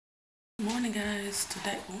morning, guys.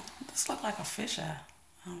 Today, this looks like a fish eye.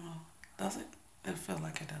 I don't know. Does it? It feels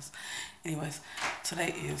like it does. Anyways,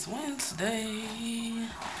 today is Wednesday,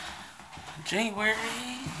 January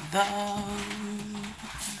the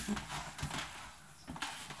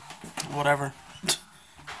whatever,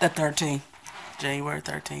 the 13th, January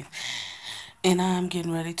 13th, and I'm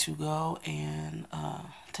getting ready to go and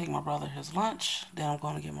take my brother his lunch. Then I'm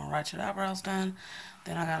going to get my ratchet eyebrows done.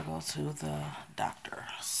 Then I gotta go to the doctor.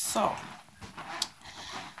 So,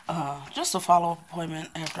 just a follow-up appointment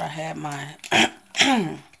after I had my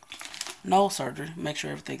nose surgery. Make sure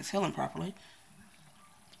everything is healing properly.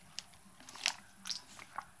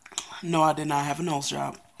 No, I did not have a nose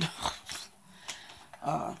job.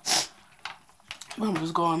 I'm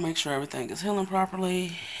just going to make sure everything is healing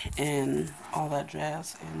properly and all that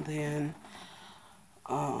jazz. And then,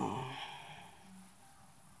 I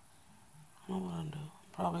don't know what I'm do.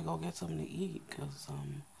 Probably go get something to eat because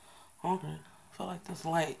I'm hungry. I feel like this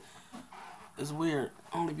light is weird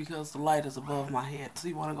only because the light is above my head. So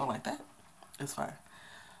you want to go like that? It's fine.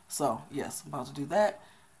 So, yes, I'm about to do that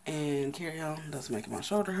and carry on. That's making my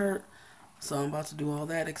shoulder hurt. So I'm about to do all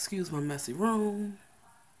that. Excuse my messy room.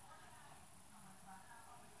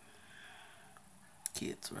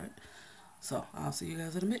 Kids, right? So, I'll see you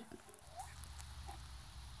guys in a minute.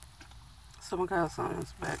 So my godson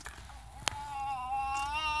is back.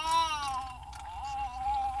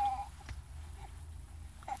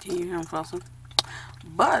 Can you hear him fussing?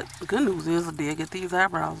 But the good news is I did get these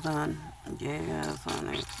eyebrows done. Yes,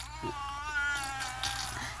 honey.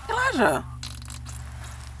 Elijah.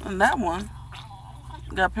 And that one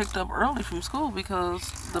got picked up early from school because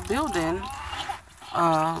the building,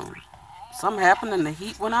 something happened and the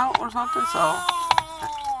heat went out or something. So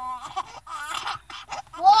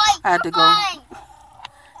I had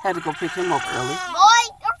to go pick him up early.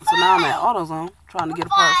 So now I'm at AutoZone trying to get a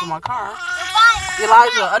part for my car.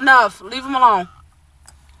 Elijah, enough. Leave him alone.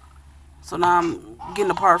 So now I'm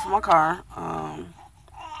getting a part for my car.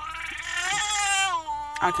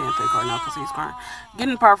 I can't think right now because he's crying.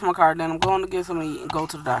 Getting a part for my car, then I'm going to get something to eat and go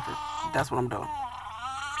to the doctor. That's what I'm doing.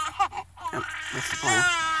 Yep, that's the plan.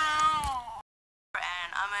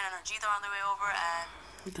 And I'm in a Jeep on the way over and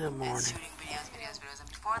good morning. Shooting videos. And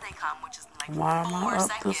before they come, which is in like Why 4 am I up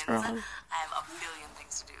seconds, this early? I have a billion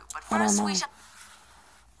things to do. But I don't first, know. we shall.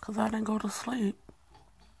 Because I didn't go to sleep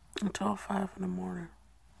until 5 in the morning.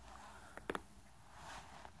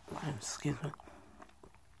 Excuse me.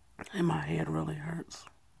 And my head really hurts.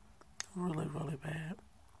 Really, really bad.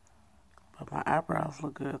 But my eyebrows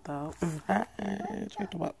look good, though. Check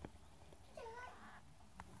them out.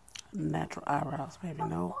 Natural eyebrows, baby.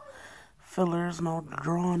 No fillers, no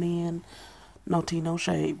drawn in, no tea, no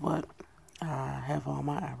shade. But I have all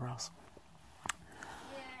my eyebrows.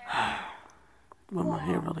 But my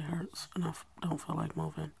hair really hurts, and I don't feel like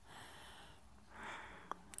moving.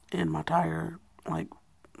 And my tire, like,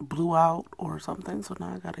 blew out or something, so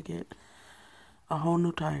now I gotta get a whole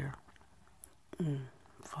new tire.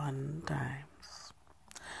 Fun times.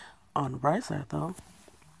 On the bright side, though,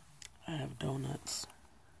 I have donuts.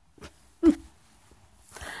 I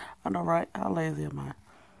know, right? How lazy am I?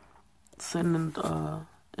 Sitting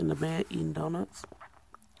in the bed eating donuts.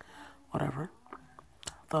 Whatever.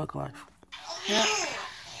 Thug life. Yeah.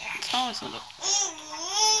 It's always a look.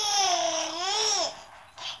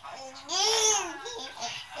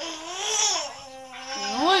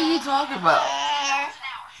 What are you talking about?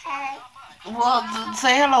 Well,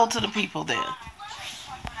 say hello to the people then.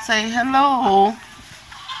 Say hello.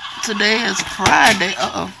 Today is Friday.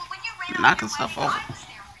 Uh-oh. Knocking stuff over.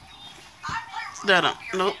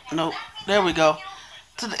 Nope. There we go.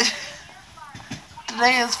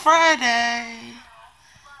 Today is Friday.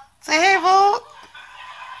 Say hey, boo.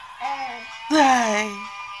 Hey.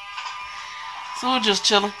 So we're just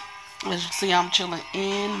chilling. As you can see, I'm chilling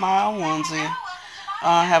in my onesie.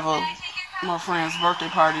 I have my friend's birthday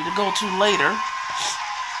party to go to later.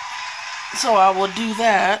 So I will do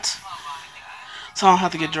that. So I don't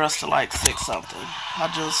have to get dressed till like 6 something.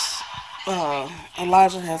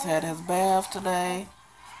 Elijah has had his bath today.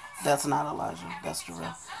 That's not Elijah. That's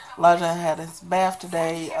Jarrell. Elijah had his bath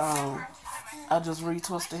today. I just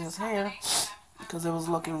retwisted his hair because it was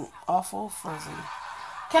looking awful frizzy.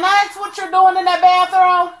 Can I ask what you're doing in that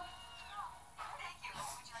bathroom?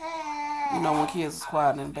 You know, when kids is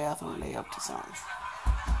quiet in the bathroom, they up to something.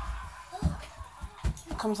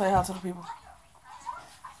 Come say hi to the people.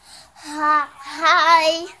 Hi.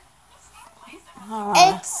 Hi.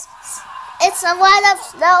 It's a white of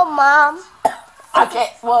snow, Mom.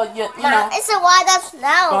 Okay, well, you know. It's a white of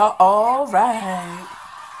snow. All right.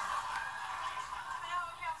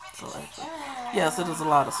 So, Yes, it is a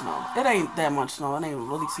lot of snow. It ain't that much snow. It ain't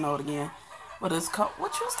really snowed again. But it's cold.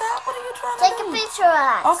 What you stop? What are you trying to Take do? a picture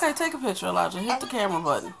of us. Okay, take a picture, Elijah. Hit the camera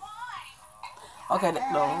button. Okay,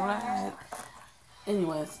 all right.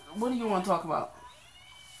 Anyways, what do you want to talk about?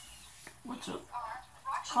 What's your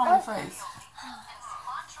call your face?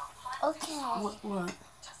 Okay. What?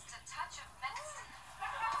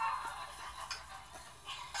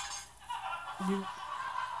 You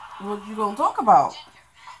what you gonna talk about?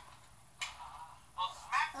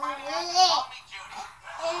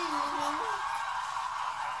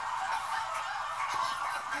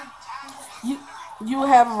 You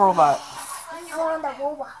have a robot. I want a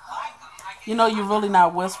robot. You know you're really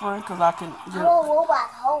not whispering because I can. I want a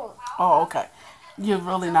robot home. Oh, okay. You're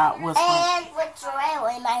really not whispering. And with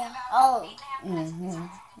Joelle in my home. Mm-hmm.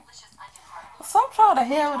 Stop trying to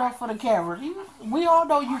hair it up for the camera. We all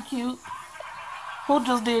know you cute. Who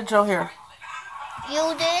just did your hair?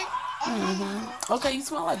 You did? Mm-hmm. Okay, you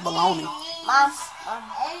smell like bologna. Mom.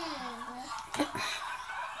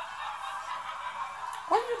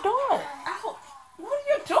 What are you doing? Ow. What are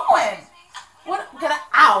you doing? Get out.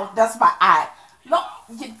 Ow, that's my eye. No,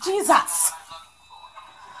 Jesus.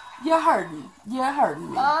 You're hurting. You're hurting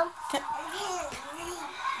me. Mom.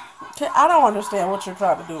 I don't understand what you're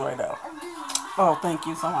trying to do right now. Oh, thank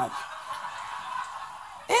you so much.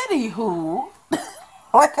 Anywho,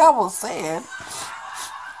 like I was saying,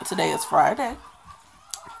 today is Friday.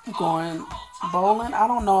 I'm going bowling. I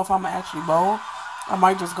don't know if I'm actually bowl. I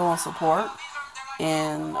might just go and support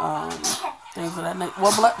and things of that nature.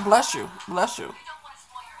 Well, bless you. Bless you.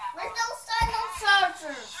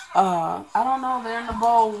 I don't know. They're in the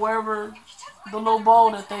bowl, wherever the little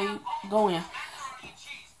bowl that they go in.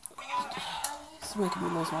 It's making me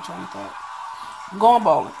lose my train of thought. I'm going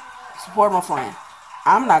bowling. Support my friend.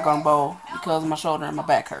 I'm not going to bowl because my shoulder and my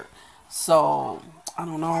back hurt. So, I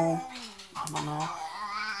don't know.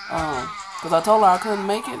 Because I told her I couldn't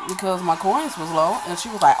make it because my coins was low. And she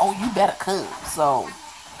was like, oh, you better come. So,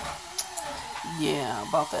 yeah,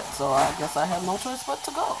 about that. So, I guess I have no choice but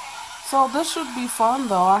to go. So, this should be fun,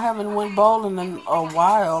 though. I haven't went bowling in a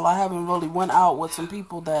while. I haven't really went out with some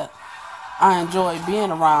people that I enjoy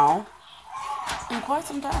being around in quite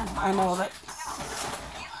some time. I know that.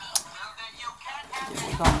 Yeah,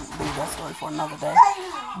 we're going to leave that story for another day.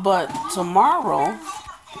 But tomorrow,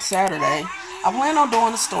 Saturday, I plan on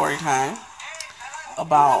doing a story time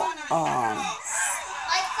about My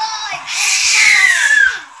car!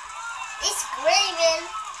 It's screaming.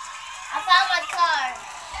 I found my car.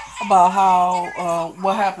 about how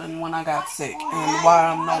what happened when I got sick and why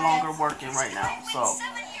I'm no longer working right now. So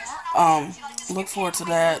look forward to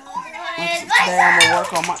that. Today I'm gonna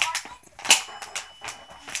work on my.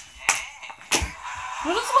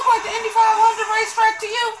 Does this look like the Indy 500 racetrack to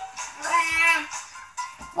you?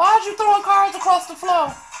 Why are you throwing cars across the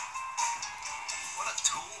floor?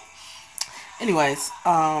 Anyways,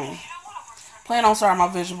 plan on starting my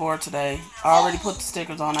vision board today. I already put the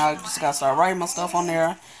stickers on. I just gotta start writing my stuff on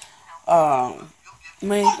there. I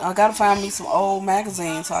gotta find me some old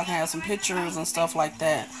magazines so I can have some pictures and stuff like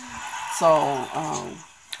that. So, I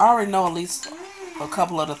already know at least a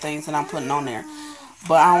couple of the things that I'm putting on there.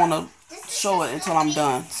 But I don't want to show it until I'm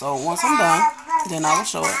done. So, once I'm done, then I will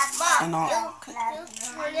show it. And all.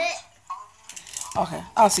 Okay,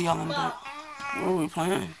 I'll see y'all in a bit. What are we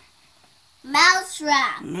playing?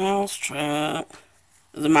 Mousetrap. Mousetrap.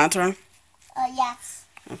 Is it my turn? Yes.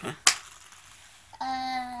 Okay.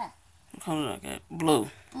 What color did I get? Blue.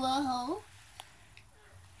 Blue.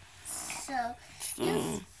 So,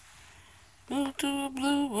 go to a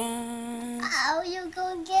blue one. how you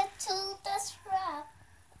gonna get to the trap?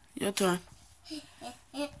 Your turn.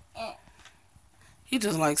 He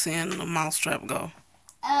just likes seeing the mousetrap go.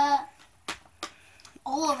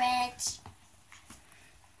 Orange.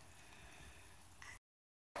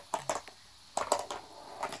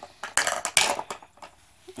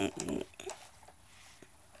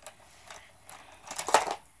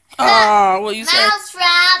 Oh, what you say?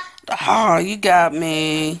 Mousetrap. Oh, you got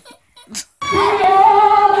me.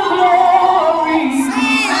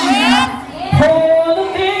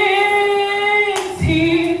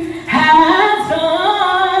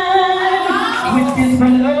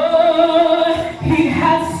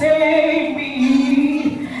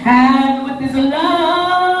 And with his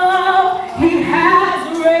love, he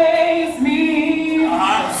has raised me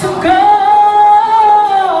to God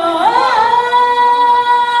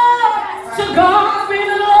be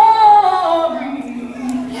glory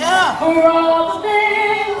for all the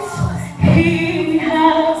things he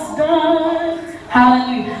has done.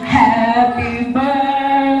 Hallelujah. Happy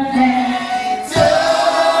birthday to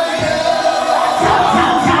you.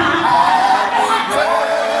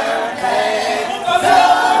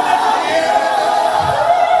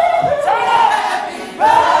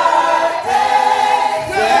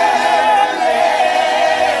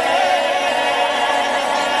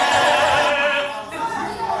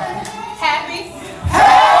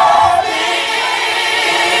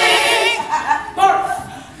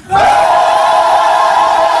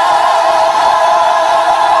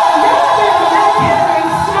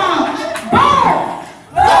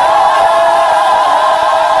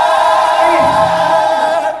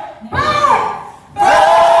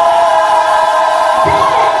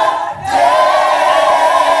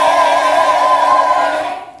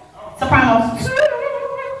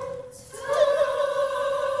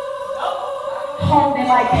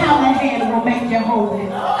 like Callahan will make you holy.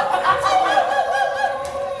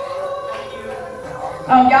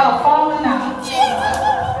 Oh, y'all are falling out.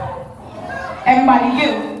 Everybody,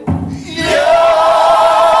 you.